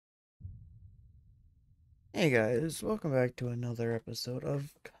Hey guys, welcome back to another episode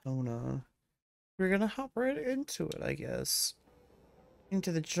of Kona. We're gonna hop right into it, I guess.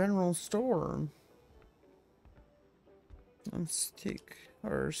 Into the general store. Let's take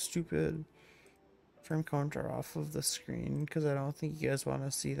our stupid frame counter off of the screen, because I don't think you guys want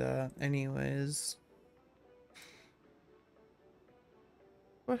to see that anyways.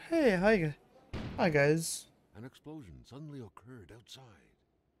 But hey, hi guys. An explosion suddenly occurred outside.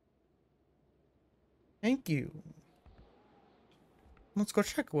 Thank you. Let's go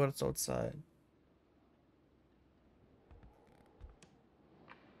check what's outside.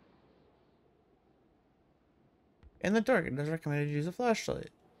 In the dark, it is recommended to use a flashlight.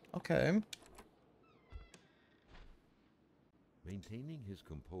 Okay. Maintaining his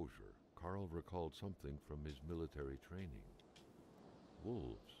composure, Carl recalled something from his military training.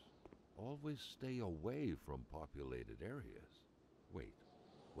 Wolves always stay away from populated areas. Wait,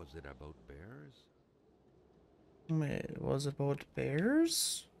 was it about bears? Wait, was it about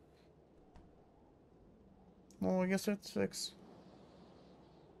bears? Well, I guess that's fixed.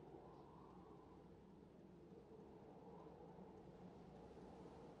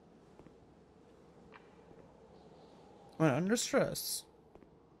 When under stress.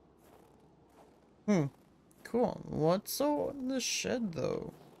 Hmm. Cool. What's so in the shed,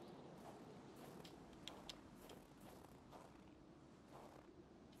 though?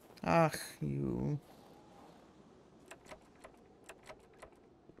 Ah, you.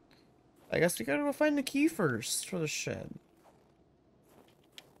 I guess we gotta go find the key first for the shed.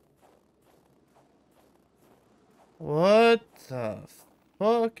 What the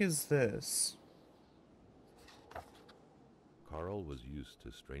fuck is this? Carl was used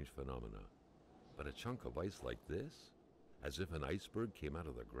to strange phenomena, but a chunk of ice like this, as if an iceberg came out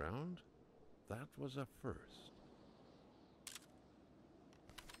of the ground, that was a first.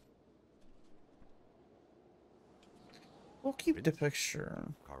 We'll keep the picture.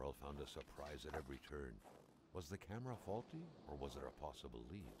 Carl found a surprise at every turn. Was the camera faulty, or was it a possible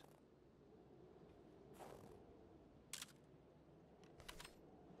lead?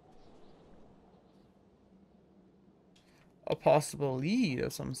 A possible lead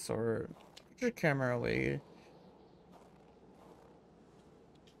of some sort. Put your camera away.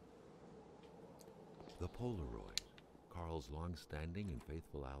 The Polaroid, Carl's long-standing and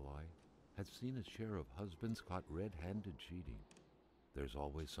faithful ally, had seen its share of husbands caught red-handed cheating. There's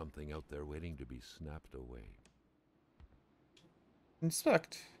always something out there waiting to be snapped away.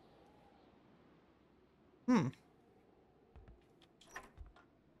 Inspect. Hmm.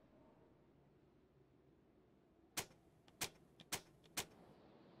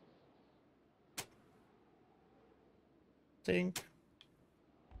 Think.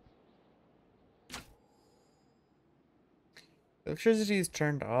 Electricity is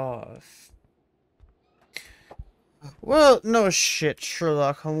turned off. Well, no shit,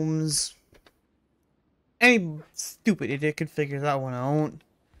 Sherlock Holmes. Any stupid idiot could figure that one out.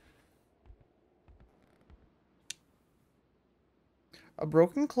 A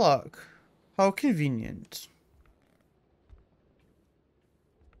broken clock. How convenient.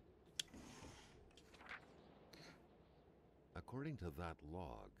 According to that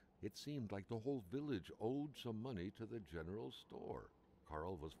log, it seemed like the whole village owed some money to the general store.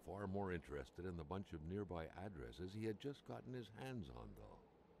 Carl was far more interested in the bunch of nearby addresses he had just gotten his hands on, though.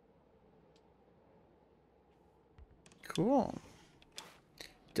 Cool.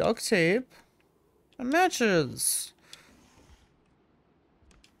 Duct tape. And matches.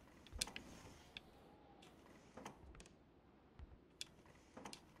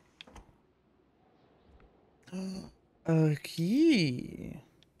 A key.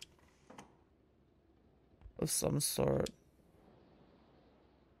 Of some sort.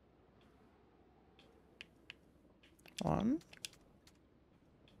 One.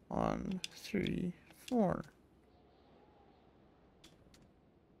 One, three, four.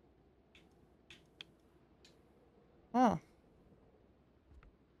 Huh.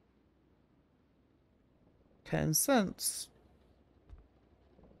 10 cents.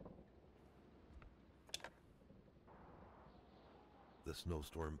 The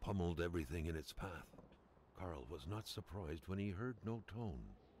snowstorm pummeled everything in its path. Carl was not surprised when he heard no tone.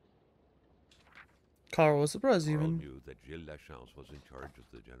 Carl was surprised Carl even. knew that Gilles Lachance was in charge of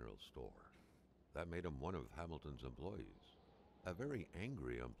the general store. That made him one of Hamilton's employees. A very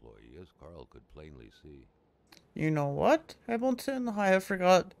angry employee, as Carl could plainly see. You know what, Hamilton? I have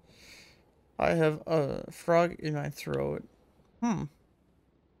forgot. I have a frog in my throat. Hmm.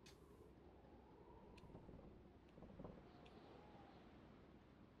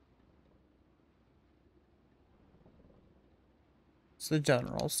 It's the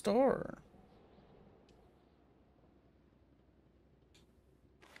general store.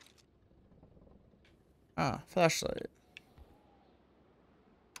 Ah, flashlight.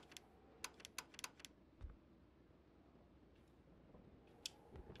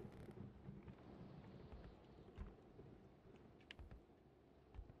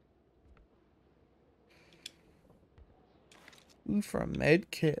 Ooh, for a med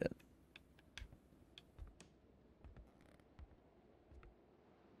kit.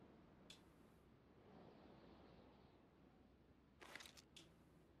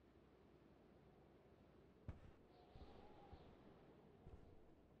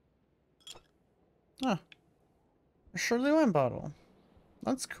 Ah, a Shirley wine bottle.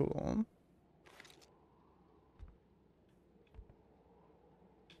 That's cool.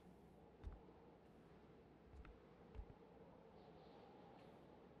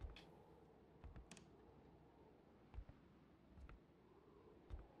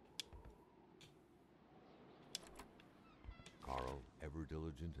 Carl, ever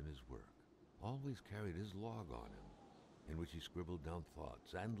diligent in his work, always carried his log on him, in which he scribbled down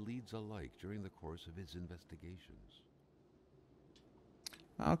thoughts and leads alike during the course of his investigations.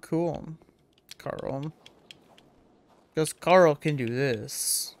 Oh, cool. Carl. Because Carl can do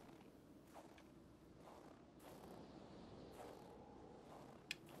this.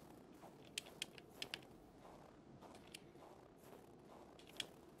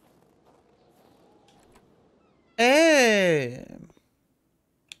 Hey!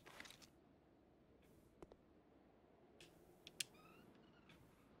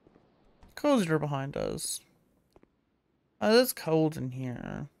 Close the door behind us. Oh, it's cold in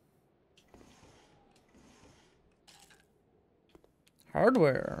here.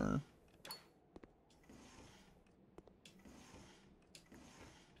 Hardware.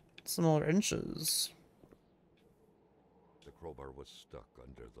 Some more inches. The crowbar was stuck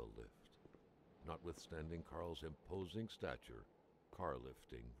under the lift. Notwithstanding Carl's imposing stature, car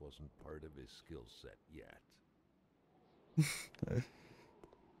lifting wasn't part of his skill set yet.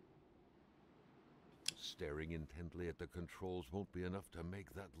 Staring intently at the controls won't be enough to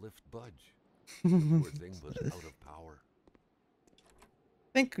make that lift budge. The poor thing was out of power.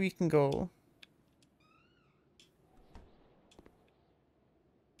 Think we can go.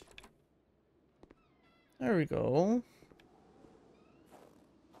 There we go.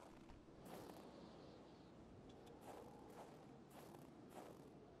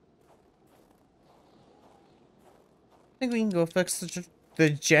 Think we can go fix the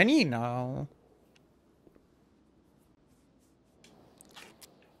Jenny now.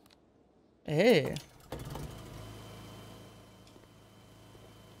 Hey.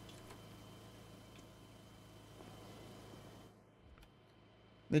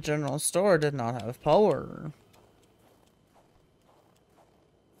 The general store did not have power.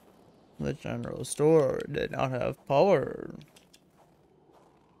 The general store did not have power.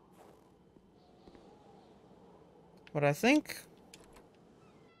 But I think...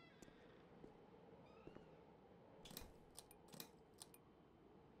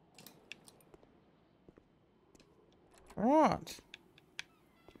 What?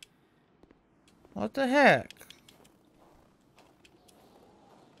 What the heck?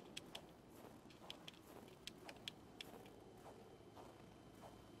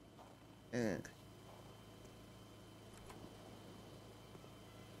 Eh.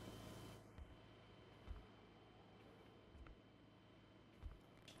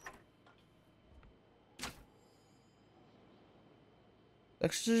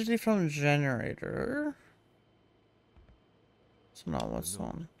 Electricity from generator. So now what's The note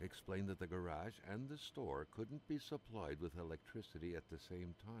on? explained that the garage and the store couldn't be supplied with electricity at the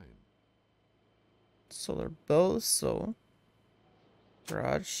same time. So they're both so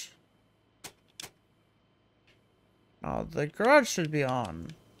garage. Oh, the garage should be on.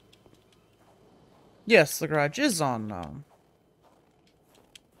 Yes, the garage is on now.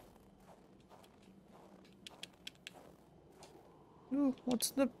 Ooh, what's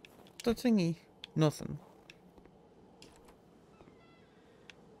the thingy? Nothing.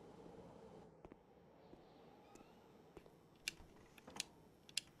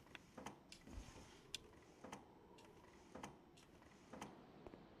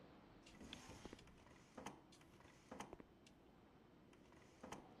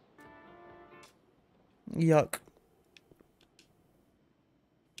 Yuck.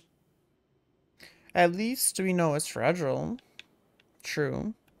 At least we know it's fragile.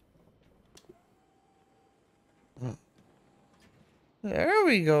 True. There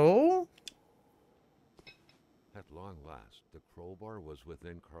we go. At long last, the crowbar was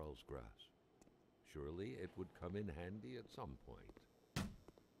within Carl's grasp. Surely it would come in handy at some point.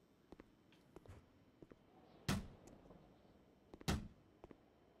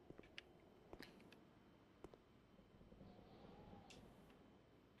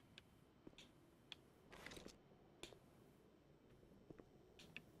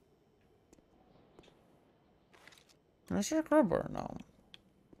 That's your crowbar now.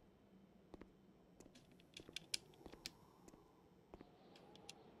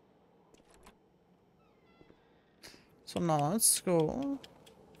 So now let's go.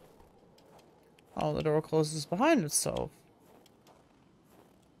 Oh, the door closes behind itself.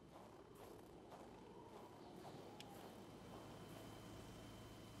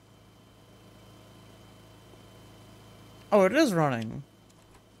 Oh, it is running.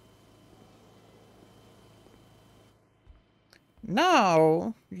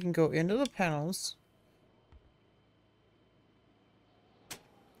 Now you can go into the panels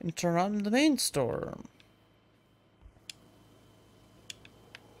and turn on the main store.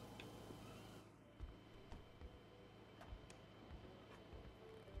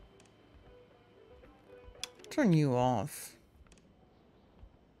 Turn you off.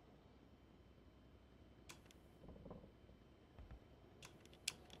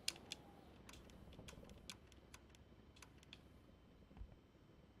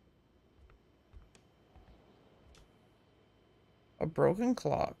 A broken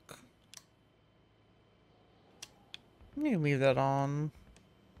clock. You can leave that on.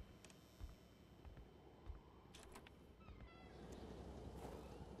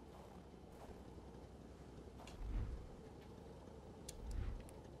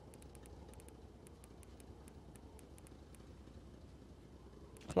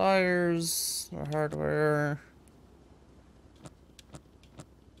 Pliers, or hardware,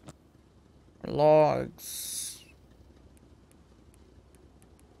 or logs,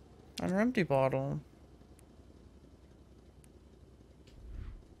 and an empty bottle.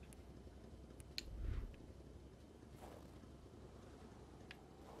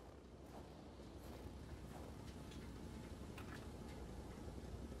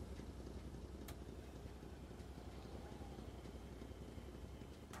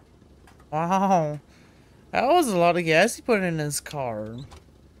 Wow, that was a lot of gas he put in his car.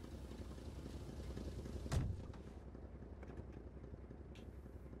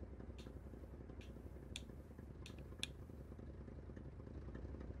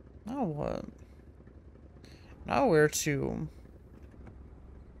 Now what? Now where to?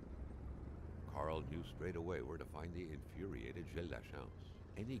 Carl knew straight away where to find the infuriated Gilles Lachance.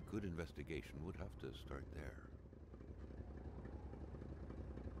 Any good investigation would have to start there.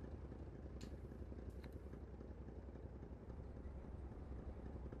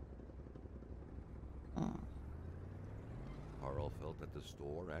 Carl felt that the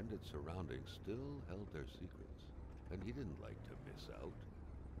store and its surroundings still held their secrets, and he didn't like to miss out.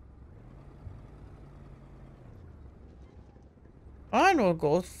 Fine, we'll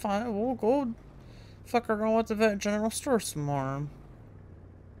go. Fine, we'll go. Fuck around with the vet general store some more.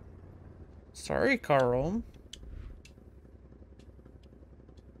 Sorry, Carl.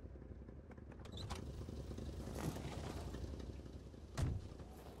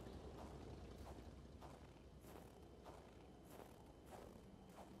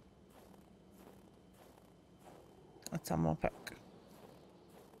 Let's have my pack.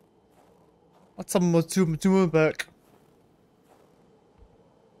 Let's have my two back.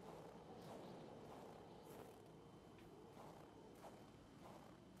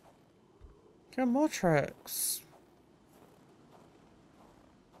 Get more tracks.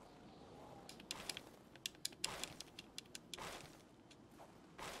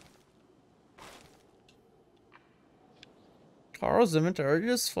 Carl's inventory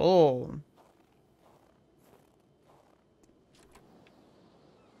is full.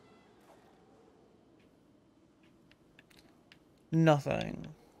 Nothing.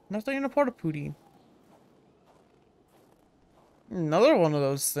 Nothing in a porta potty. Another one of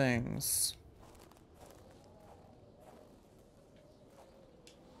those things.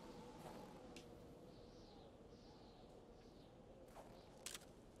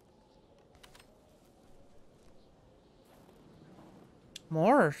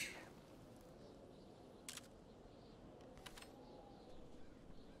 More.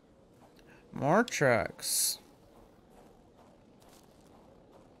 More tracks.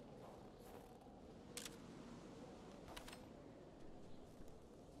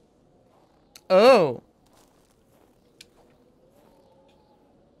 Oh.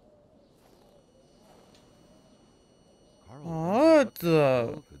 Carl wondered What the?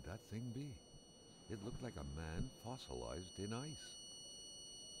 hell could that thing be? It looked like a man fossilized in ice.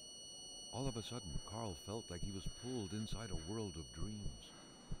 All of a sudden, Carl felt like he was pulled inside a world of dreams,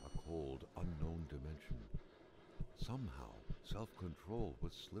 a cold, unknown dimension. Somehow, self-control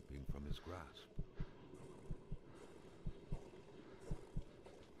was slipping from his grasp.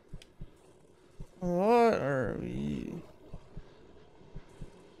 What are we?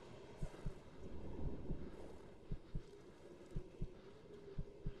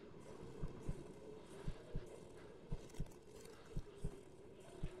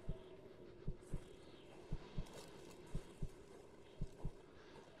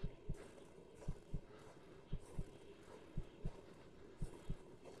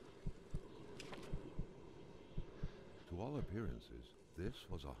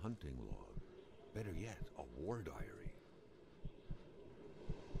 was a hunting log. Better yet, a war diary.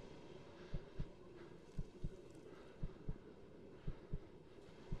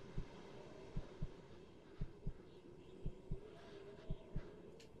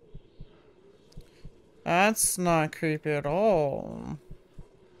 That's not creepy at all.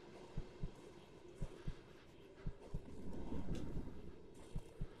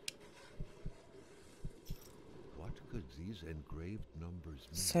 What could these engraved numbers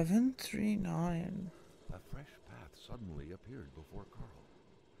mean? 739. A fresh path suddenly appeared before Carl.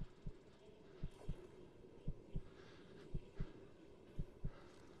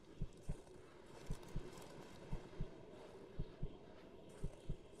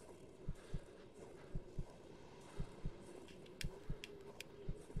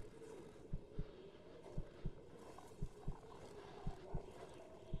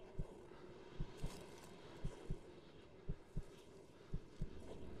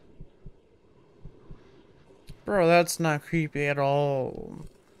 Bro, that's not creepy at all.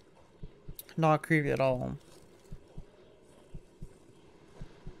 Not creepy at all.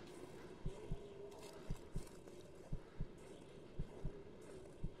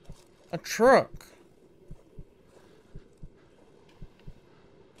 A truck.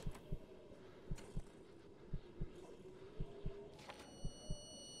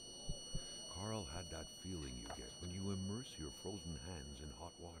 Carl had that feeling you get when you immerse your frozen hands in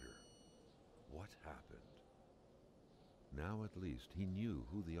hot water. What happened? Now at least he knew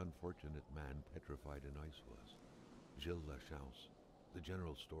who the unfortunate man petrified in ice was. Gilles Lachance, the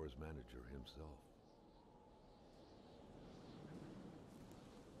general store's manager himself.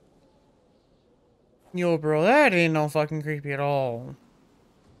 Yo, bro, that ain't no fucking creepy at all.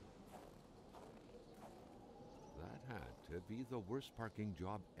 That had to be the worst parking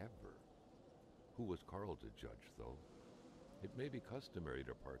job ever. Who was Carl to judge, though? It may be customary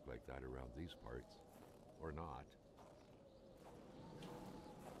to park like that around these parts. Or not.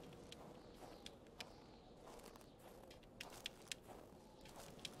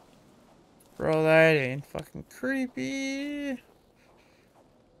 Bro, that ain't fucking creepy.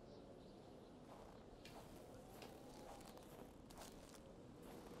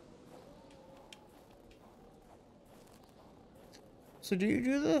 So do you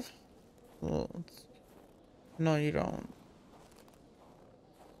do this? Well, no, you don't.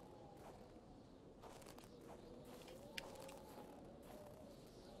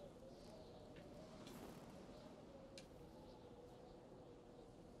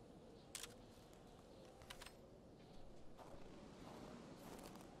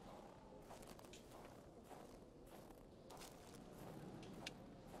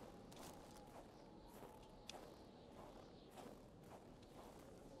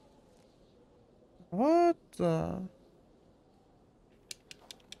 What the?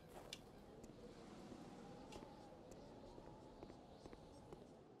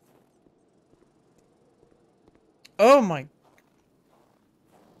 Oh my.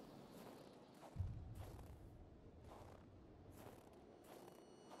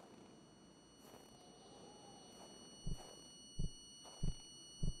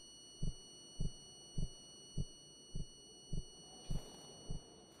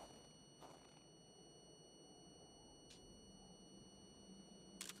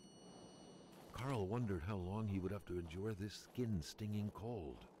 Carl wondered how long he would have to endure this skin-stinging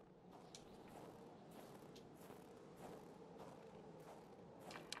cold.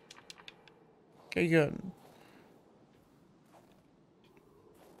 Okay, good.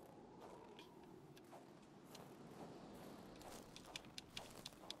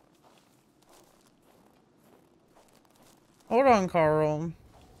 Hold on, Carl.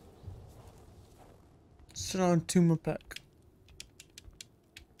 Sit on Tumapek.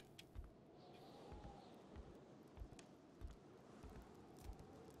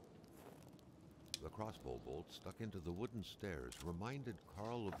 The crossbow bolt stuck into the wooden stairs reminded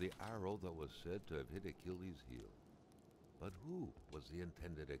Carl of the arrow that was said to have hit Achilles' heel. But who was the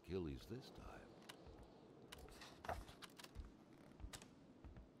intended Achilles this time?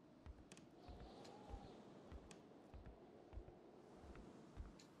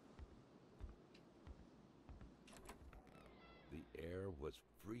 The air was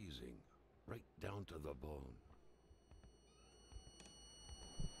freezing, right down to the bone.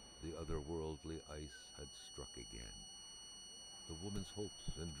 The otherworldly ice had struck again. The woman's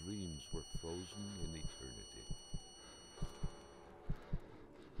hopes and dreams were frozen in eternity.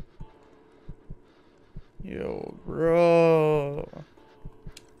 Yo, bro.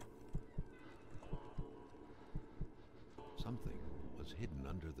 Something was hidden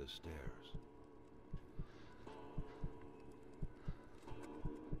under the stairs.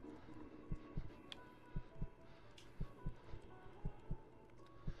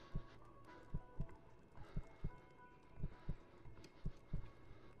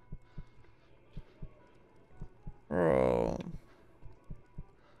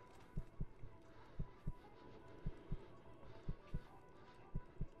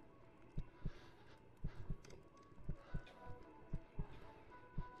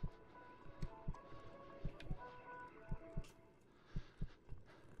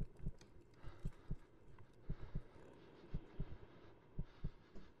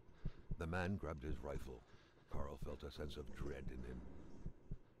 man grabbed his rifle. Carl felt a sense of dread in him.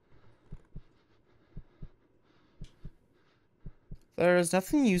 There is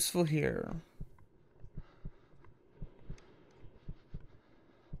nothing useful here.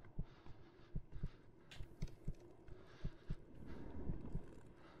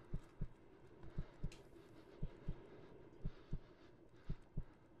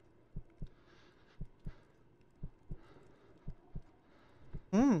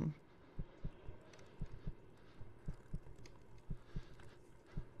 Hmm.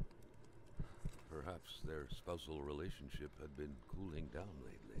 Perhaps their spousal relationship had been cooling down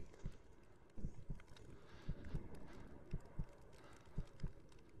lately.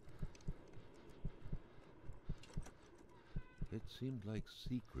 It seemed like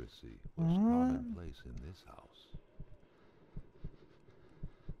secrecy was commonplace in this house.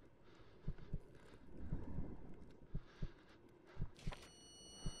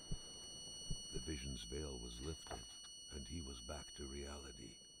 The vision's veil was lifted, and he was back to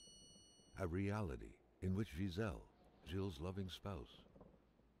reality. A reality in which Giselle, Jill's loving spouse,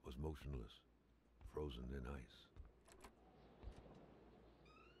 was motionless, frozen in ice.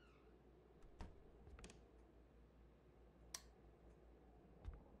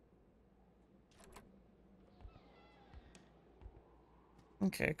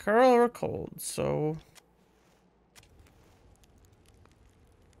 Okay, Carl or cold, so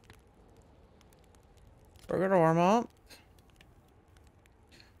we're gonna warm up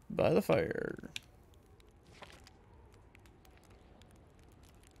by the fire.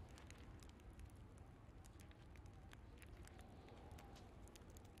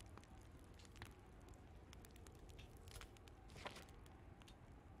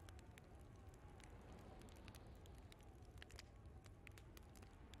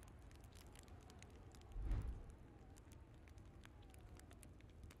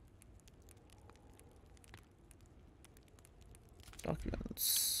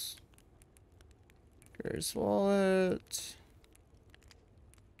 Documents. Here's wallet.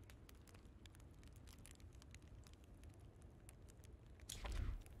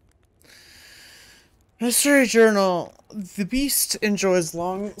 Mystery journal. The beast enjoys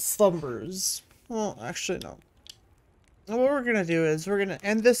long slumbers. Well, actually, no. What we're gonna do is we're gonna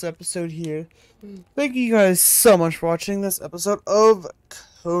end this episode here. Thank you guys so much for watching this episode of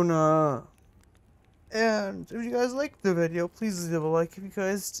Kona. And if you guys liked the video, please leave a like if you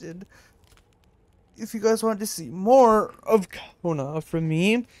guys did. If you guys want to see more of Kona from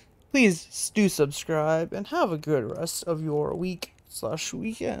me, please do subscribe and have a good rest of your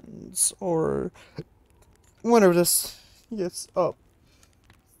week/weekends or whenever this gets up.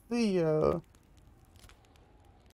 See ya.